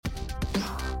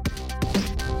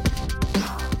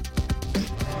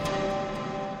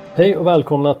Hej och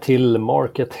välkomna till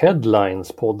Market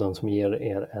Headlines, podden som ger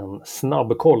er en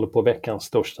snabb koll på veckans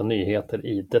största nyheter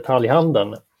i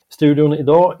detaljhandeln. I studion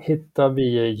idag hittar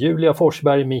vi Julia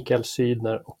Forsberg, Mikael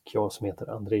Sydner och jag som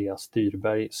heter Andreas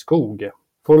Dyrberg Skog.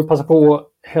 Får väl passa på att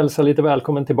hälsa lite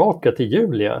välkommen tillbaka till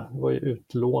Julia. Du var ju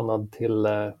utlånad till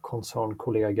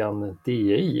koncernkollegan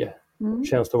DI.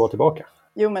 Känns det att vara tillbaka?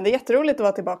 Jo, men det är jätteroligt att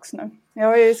vara tillbaka nu. Jag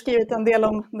har ju skrivit en del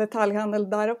om detaljhandel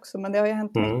där också, men det har ju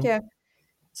hänt mycket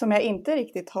som jag inte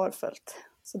riktigt har följt.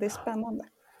 Så det är spännande.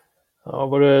 Ja,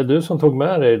 var det du som tog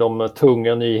med dig de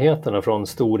tunga nyheterna från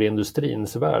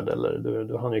storindustrins värld? Eller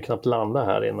du hann ju knappt landa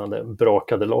här innan det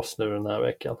brakade loss nu den här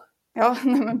veckan. Ja,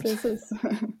 nej men precis.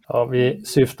 Ja, vi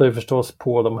syftar ju förstås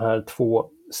på de här två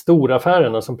stora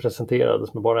affärerna som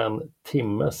presenterades med bara en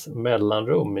timmes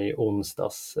mellanrum i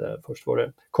onsdags. Först var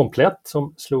det Komplett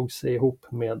som slogs ihop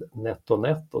med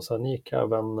NetOnNet och sen gick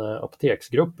även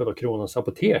Apoteksgruppen och Kronans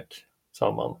Apotek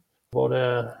samman. Var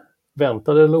det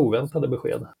väntade eller oväntade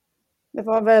besked? Det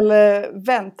var väl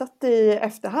väntat i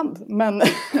efterhand, men...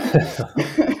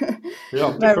 Det är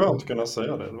alltid skönt att kunna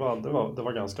säga det. Det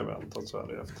var ganska väntat så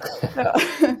här i efterhand. Ja.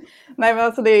 Nej, men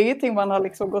alltså det är ingenting man har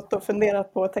liksom gått och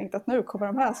funderat på och tänkt att nu kommer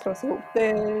de här slås ihop. Det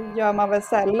gör man väl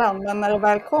sällan, men när det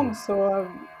väl kom så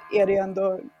är det ju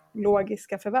ändå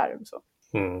logiska förvärv. Så.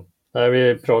 Nej,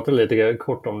 vi pratade lite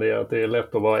kort om det, att det är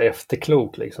lätt att vara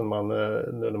efterklok. Liksom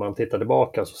nu när man tittar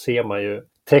tillbaka så ser man ju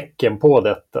tecken på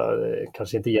detta.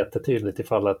 Kanske inte jättetydligt i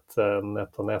fallet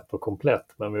NetOnNet och Komplett,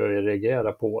 men vi har ju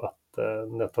reagerat på att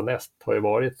NetOnNet har ju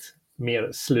varit mer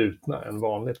slutna än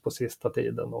vanligt på sista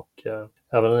tiden. Och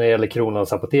även när det gäller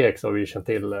Kronans Apotek så har vi känt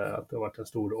till att det har varit en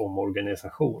stor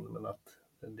omorganisation. Men att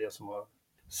det som har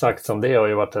sagts om det har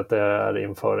ju varit att det är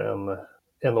inför en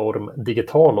enorm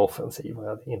digital offensiv.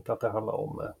 Inte att det handlar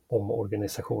om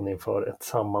omorganisation inför ett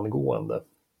sammangående.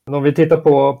 Men om vi tittar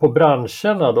på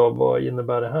branscherna då, vad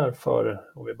innebär det här för,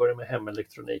 om vi börjar med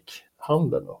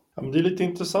hemelektronikhandeln då? Ja, men det är lite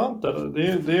intressant.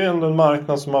 Det är ändå en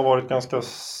marknad som har varit ganska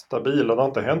stabil och det har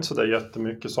inte hänt så där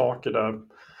jättemycket saker där.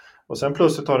 Och sen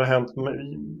plötsligt har det hänt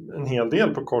en hel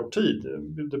del på kort tid.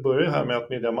 Det började här med att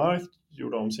MediaMarkt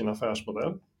gjorde om sin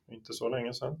affärsmodell, inte så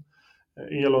länge sedan.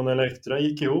 Elon Elektra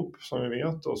gick ihop som vi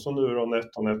vet och så nu då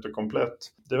NetOnNet och Komplett.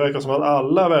 Det verkar som att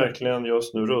alla verkligen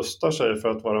just nu rustar sig för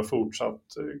att vara fortsatt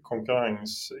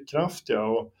konkurrenskraftiga.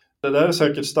 Och det där är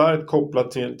säkert starkt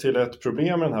kopplat till ett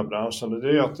problem i den här branschen. Det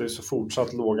är att det är så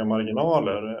fortsatt låga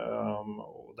marginaler.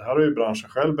 Och det här har ju branschen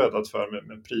själv bäddat för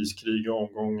med priskrig och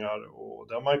omgångar. Och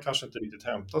det har man kanske inte riktigt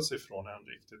hämtat sig ifrån än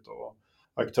riktigt. Och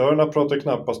aktörerna pratar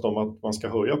knappast om att man ska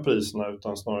höja priserna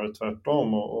utan snarare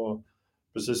tvärtom. Och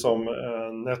precis som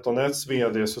NetOnNets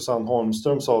vd Susanne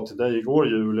Holmström sa till dig igår,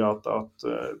 Julia, att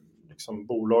liksom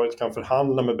bolaget kan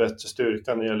förhandla med bättre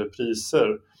styrka när det gäller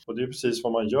priser. Och det är precis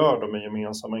vad man gör då med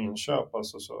gemensamma inköp.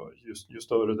 Alltså så ju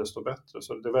större desto bättre.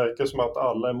 Så det verkar som att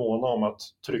alla är måna om att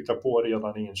trycka på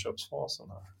redan i inköpsfasen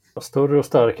här. Större och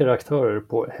starkare aktörer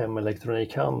på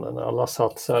hemelektronikhandeln. Alla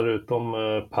satsar utom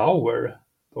Power.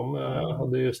 De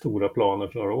hade ju stora planer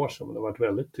för några år sedan, men det har varit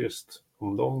väldigt tyst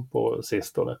om dem på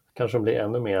sistone. Kanske blir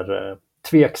ännu mer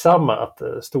tveksamma att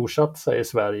storsatsa i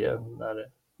Sverige när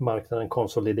marknaden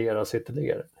konsolideras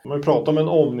ytterligare. Man pratar om en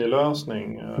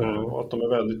omnilösning och att de är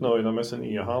väldigt nöjda med sin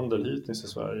e-handel hittills i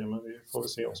Sverige, men vi får väl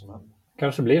se vad som händer.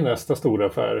 Kanske blir nästa stora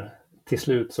affär. Till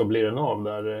slut så blir den av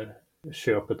där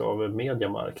köpet av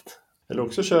MediaMarkt. Eller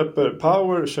också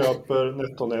köper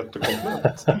NetOnNet och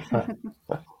Komplett.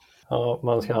 Ja,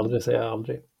 man ska aldrig säga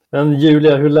aldrig. Men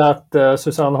Julia, hur lät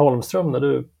Susanne Holmström när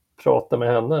du pratade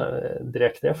med henne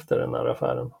direkt efter den här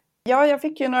affären? Ja, jag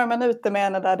fick ju några minuter med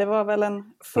henne där. Det var väl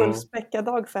en fullspäckad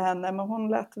dag för henne, men hon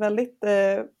lät väldigt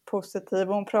positiv.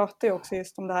 Hon pratade ju också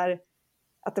just om det här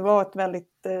att det var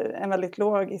en väldigt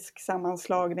logisk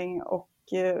sammanslagning och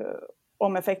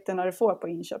om effekterna det får på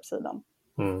inköpssidan.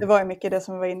 Det var ju mycket det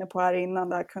som vi var inne på här innan,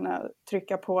 där kunna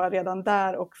trycka på redan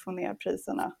där och få ner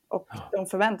priserna. Och de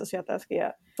förväntar sig att det ska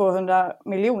ge 200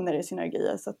 miljoner i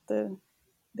synergier, så att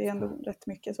det är ändå rätt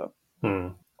mycket så.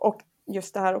 Och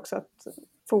just det här också att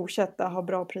fortsätta ha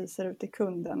bra priser ut till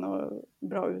kunden och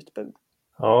bra utbud.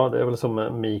 Ja, det är väl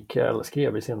som Mikael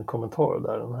skrev i sin kommentar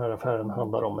där, den här affären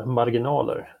handlar om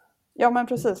marginaler. Ja, men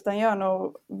precis, den gör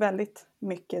nog väldigt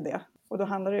mycket det. Och då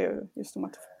handlar det ju just om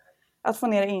att få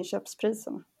ner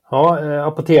inköpspriserna. Ja,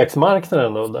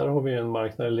 apoteksmarknaden då, där har vi en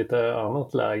marknad i lite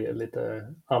annat läge, lite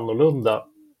annorlunda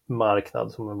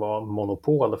marknad som var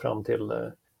monopol fram till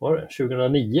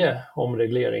 2009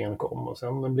 omregleringen kom, och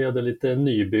sen blev det lite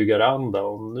nybyggaranda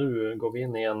och nu går vi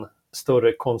in i en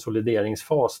större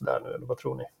konsolideringsfas där nu, eller vad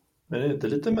tror ni? Men är det inte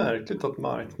lite märkligt att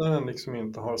marknaden liksom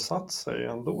inte har satt sig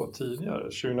ändå tidigare?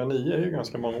 2009 är ju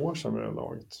ganska många år sedan med det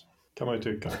laget, kan man ju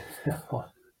tycka. Ja,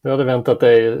 du hade väntat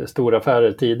dig stora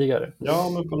affärer tidigare.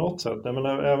 Ja, men på något sätt. Jag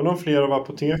menar, även om flera av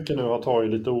apoteken nu har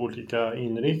tagit lite olika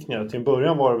inriktningar. Till en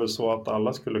början var det väl så att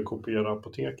alla skulle kopiera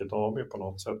Apoteket AB på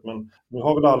något sätt. Men nu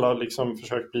har väl alla liksom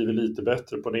försökt bli lite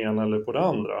bättre på det ena eller på det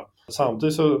andra.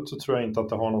 Samtidigt så tror jag inte att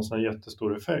det har någon sån här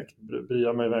jättestor effekt. Bryr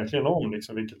jag mig verkligen om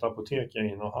liksom vilket apotek jag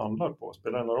är inne och handlar på?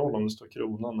 Spelar det någon roll om det står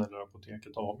Kronan eller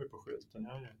Apoteket AB på skylten?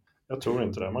 Jag tror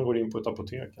inte det. Man går in på ett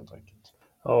apotek helt enkelt.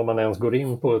 Ja, om man ens går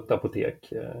in på ett apotek.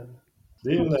 Det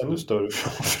är en ännu större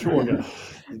fråga.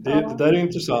 Det där är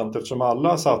intressant eftersom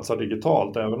alla satsar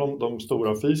digitalt. Även om de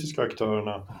stora fysiska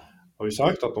aktörerna har ju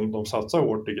sagt att de satsar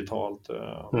hårt digitalt.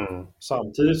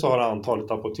 Samtidigt så har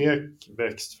antalet apotek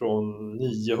växt från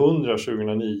 900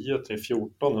 2009 till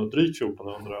drygt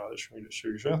 1400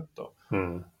 2021.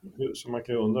 Så man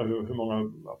kan ju undra hur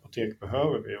många apotek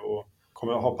behöver vi, och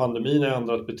har pandemin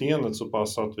ändrat beteendet så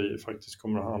pass att vi faktiskt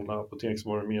kommer att handla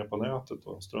apoteksvaror mer på nätet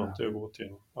och strunta i att gå till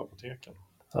apoteken?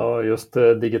 Ja, just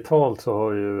digitalt så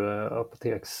har ju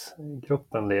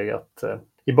apoteksgruppen legat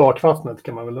i bakvattnet,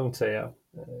 kan man väl lugnt säga,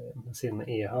 med sin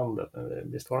e-handel.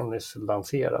 Visst har de nyss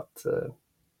lanserat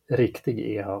riktig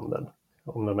e-handel,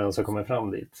 om de ens har kommit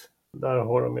fram dit. Där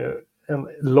har de ju en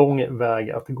lång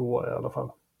väg att gå i alla fall.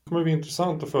 Det kommer bli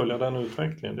intressant att följa den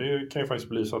utvecklingen. Det kan ju faktiskt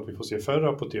bli så att vi får se färre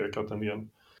apotek, att en del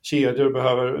kedjor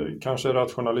behöver kanske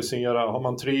rationalisera. Har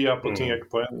man 3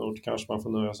 apotek på en ort kanske man får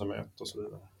nöja sig med 1 och så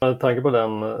vidare. Med tanke på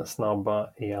den snabba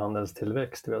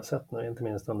e-handelstillväxt vi har sett nu, inte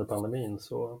minst under pandemin,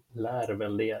 så lär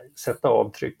väl det sätta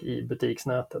avtryck i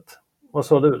butiksnätet. Vad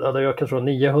sa du? Det hade ökat från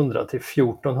 900 till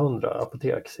 1400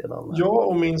 apotek sedan. Ja,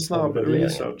 och min snabb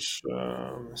research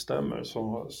stämmer.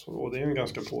 Och det är en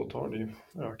ganska påtaglig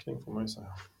ökning får man ju säga.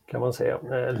 Kan man säga.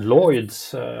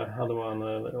 Lloyds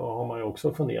har man ju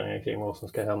också funderingar kring vad som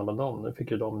ska hända med dem. Nu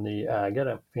fick ju de ny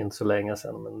ägare för inte så länge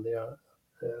sedan, men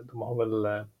de har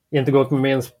väl inte gått med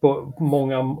vinst på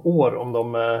många år, om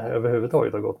de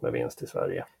överhuvudtaget har gått med vinst i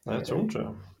Sverige. Nej, jag tror inte det.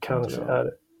 Kanske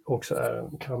är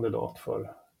en kandidat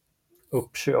för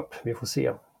uppköp, vi får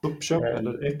se. Uppköp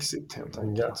eller exit helt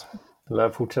enkelt. Ja. Det lär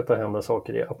fortsätta hända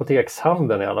saker i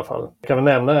apotekshandeln i alla fall. Jag kan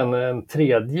väl nämna en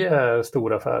tredje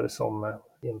stor affär som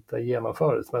inte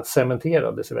genomfördes men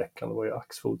cementerades i veckan. Det var ju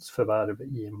Axfoods förvärv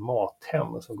i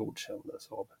Mathem som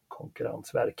godkändes av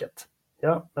Konkurrensverket.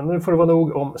 Ja, men nu får det vara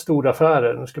nog om stora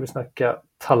affärer. Nu ska vi snacka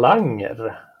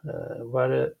talanger. Vad är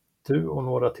det du och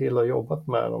några till har jobbat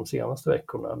med de senaste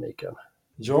veckorna, Mikael?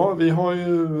 Ja, vi har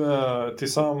ju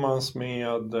tillsammans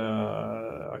med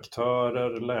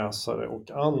aktörer, läsare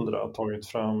och andra tagit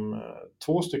fram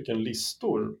 2 stycken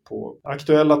listor på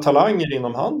aktuella talanger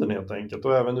inom handeln helt enkelt,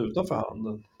 och även utanför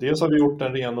handeln. Dels har vi gjort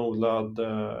en renodlad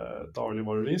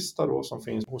dagligvarulista då, som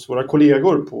finns hos våra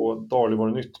kollegor på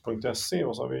dagligvarunytt.se,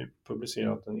 och så har vi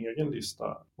publicerat en egen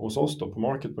lista hos oss då på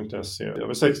market.se.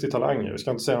 Över 60 talanger. Vi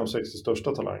ska inte säga de 60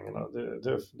 största talangerna,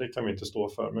 det kan vi inte stå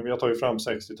för, men vi har tagit fram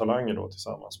 60 talanger då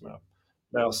tillsammans med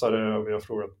läsare, vi har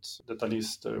frågat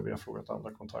detaljister och vi har frågat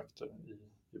andra kontakter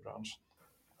i branschen.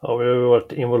 Ja, vi har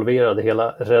varit involverade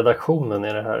hela redaktionen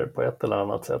i det här på ett eller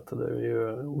annat sätt. Det är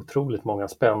ju otroligt många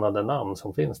spännande namn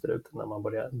som finns där ute när man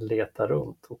börjar leta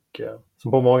runt. Och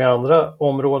som på många andra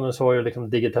områden så har ju liksom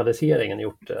digitaliseringen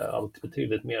gjort allt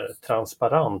betydligt mer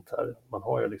transparent här. Man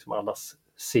har ju liksom allas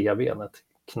CV ett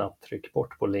knapptryck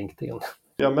bort på LinkedIn.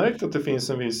 Jag har märkt att det finns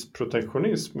en viss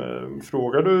protektionism.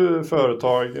 Frågar du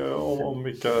företag om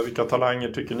vilka talanger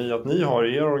tycker ni att ni har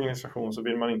i er organisation, så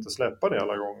vill man inte släppa det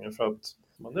alla gånger för att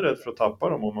man är rädd för att tappa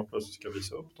dem om man plötsligt ska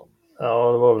visa upp dem.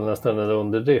 Ja, det var väl nästan en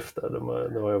underdrift där.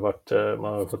 Det har ju varit,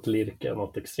 man har fått lirka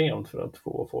något extremt för att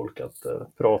få folk att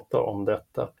prata om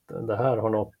detta. Det här har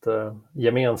något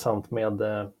gemensamt med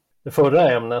det förra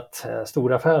ämnet,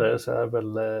 stora affärer, så är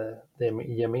väl det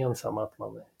gemensamma att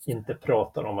man inte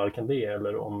pratar om varken det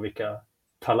eller om vilka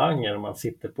talanger man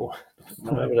sitter på.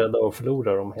 Man är rädda att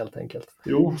förlora dem helt enkelt.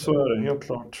 Jo, så är det helt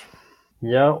klart.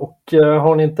 Ja, och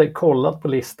har ni inte kollat på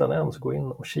listan än så gå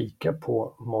in och kika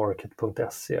på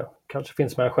market.se. Kanske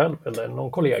finns med själv eller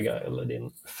någon kollega eller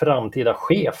din framtida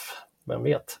chef, vem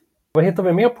vet. Vad hittar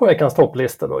vi mer på veckans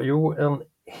topplista då? Jo, en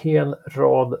hel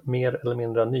rad mer eller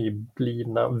mindre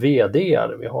nyblivna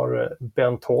vd:ar. Vi har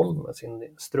Bent Holm med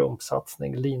sin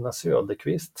strumpsatsning, Lina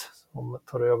Söderqvist som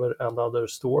tar över And Other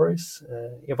Stories,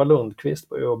 Eva Lundqvist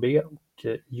på ÖoB och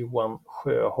Johan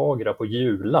Sjöhagra på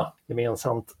Jula.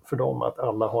 Gemensamt för dem att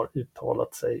alla har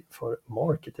uttalat sig för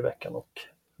Market i veckan och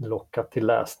lockat till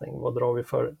läsning. Vad drar vi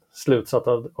för slutsats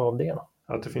av det?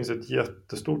 Att det finns ett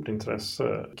jättestort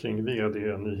intresse kring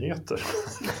vd-nyheter.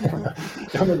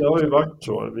 Ja, men det har ju varit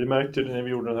så. Vi märkte det när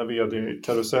vi gjorde den här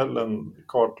vd-karusellen,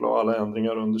 kartlade alla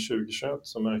ändringar under 2021,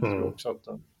 så märkte vi också att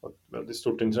det var ett väldigt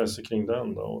stort intresse kring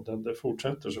den. Då. Och det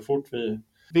fortsätter så fort vi...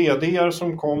 vd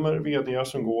som kommer, vd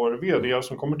som går, vd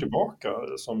som kommer tillbaka,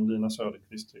 som Lina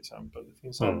Söderqvist till exempel. Det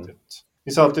finns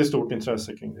alltid ett stort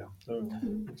intresse kring det. Det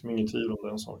är liksom ingen tvivel om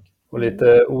den saken. Och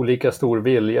lite olika stor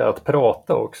vilja att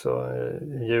prata också.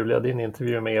 Julia, din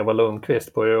intervju med Eva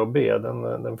Lundqvist på ÖoB,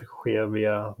 den fick ske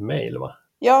via mail, va?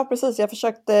 Ja, precis. Jag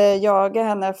försökte jaga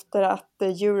henne efter att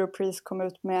Europris kom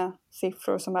ut med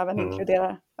siffror som även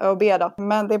inkluderar ÖoB då.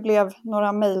 Men det blev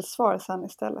några mejlsvar sen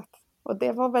istället. Och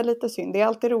det var väl lite synd. Det är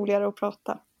alltid roligare att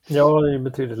prata. Ja, det är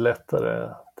betydligt lättare.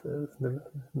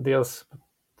 Dels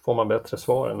får man bättre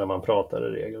svar än när man pratar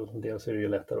i regel. Dels är det ju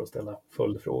lättare att ställa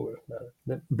följdfrågor.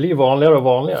 Det blir vanligare och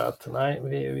vanligare att nej,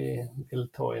 vi vill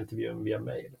ta intervjun via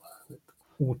mejl.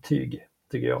 Otyg,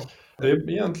 tycker jag. Det är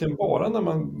egentligen bara när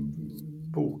man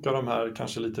bokar de här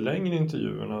kanske lite längre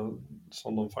intervjuerna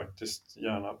som de faktiskt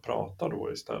gärna pratar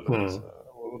då istället.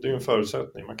 Och det är ju en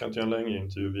förutsättning. Man kan inte göra en längre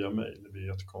intervju via mejl. Det blir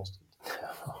jättekonstigt.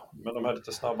 Men de här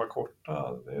lite snabba,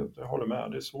 korta, jag håller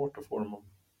med. Det är svårt att få dem att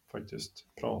faktiskt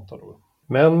prata då.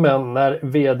 Men när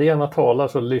vd:arna talar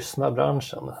så lyssnar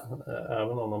branschen,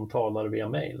 även om de talar via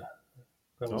mejl.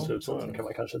 Den slutsatsen kan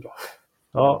man kanske dra.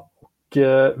 Ja, och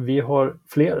vi har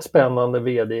fler spännande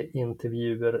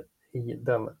vd-intervjuer i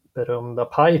den berömda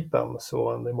pipen,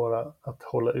 så det är bara att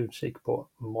hålla utkik på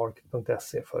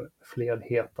market.se för fler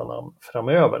heta namn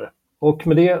framöver. Och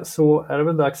med det så är det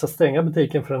väl dags att stänga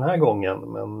butiken för den här gången,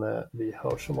 men vi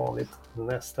hörs som vanligt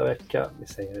nästa vecka. Vi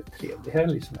säger trevlig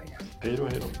helg så länge. Hej då.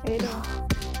 Hej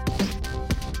då.